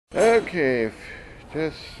Okay,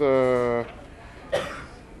 just a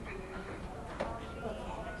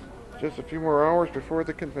few more hours before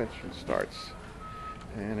the convention starts,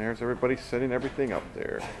 and there's everybody setting everything up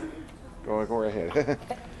there. Go ahead.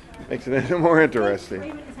 Makes it more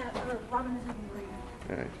interesting.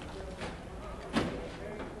 Right.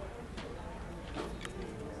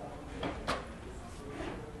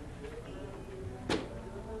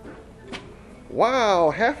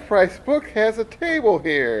 Wow, Half Price Book has a table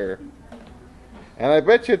here. And I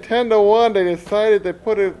bet you 10 to 1 they decided to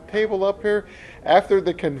put a table up here after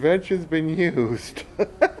the convention's been used.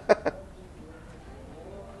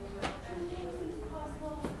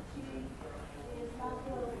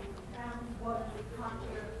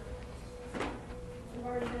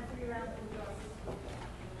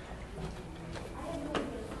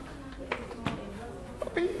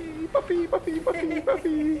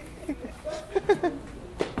 Puppy.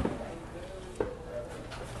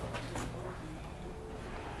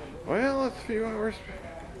 Well, it's a few hours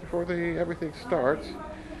before everything starts.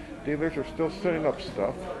 Dealers are still setting up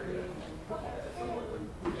stuff.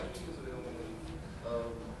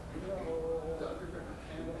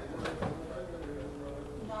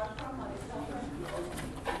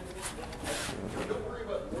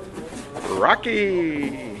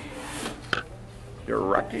 Rocky! You're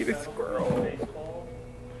Rocky the Squirrel.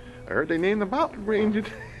 I heard they named the mountain range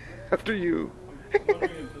after you.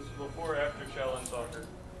 Wondering if this is before or after Shaolin soccer.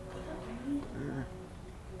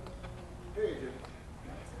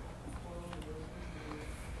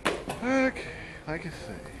 Okay, like I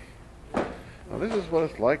say, well, this is what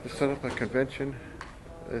it's like to set up a convention.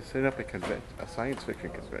 A science fiction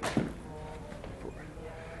convention.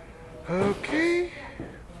 Okay.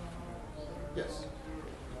 Yes.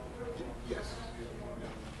 Yes.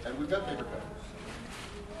 And we've got paper cutters.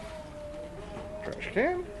 Trash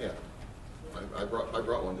can? Yeah. I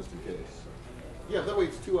brought one just in case. Yeah, that way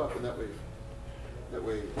it's two up, and that way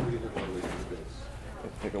we didn't have to waste the space.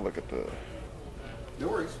 Let's take a look at the. No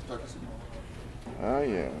worries. Talk to you soon. Ah,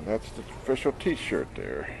 yeah, that's the official T-shirt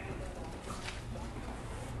there.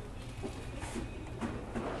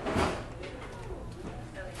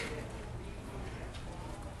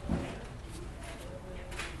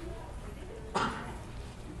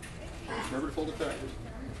 Remember to fold it back.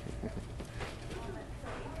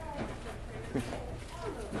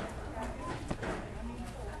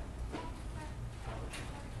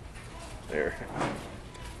 There.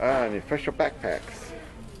 Ah, and the official backpacks.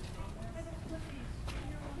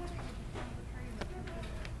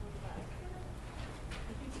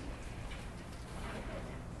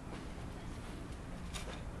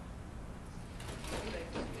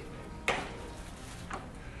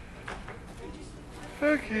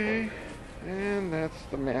 Okay, and that's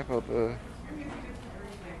the map of the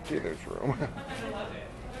dealer's room.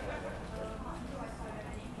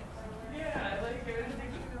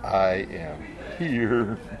 I am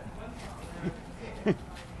here.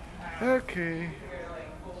 Okay.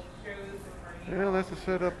 Well, that's the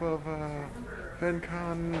setup of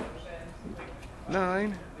FenCon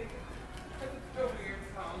IX.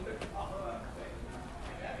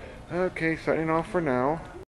 Okay, signing off for now.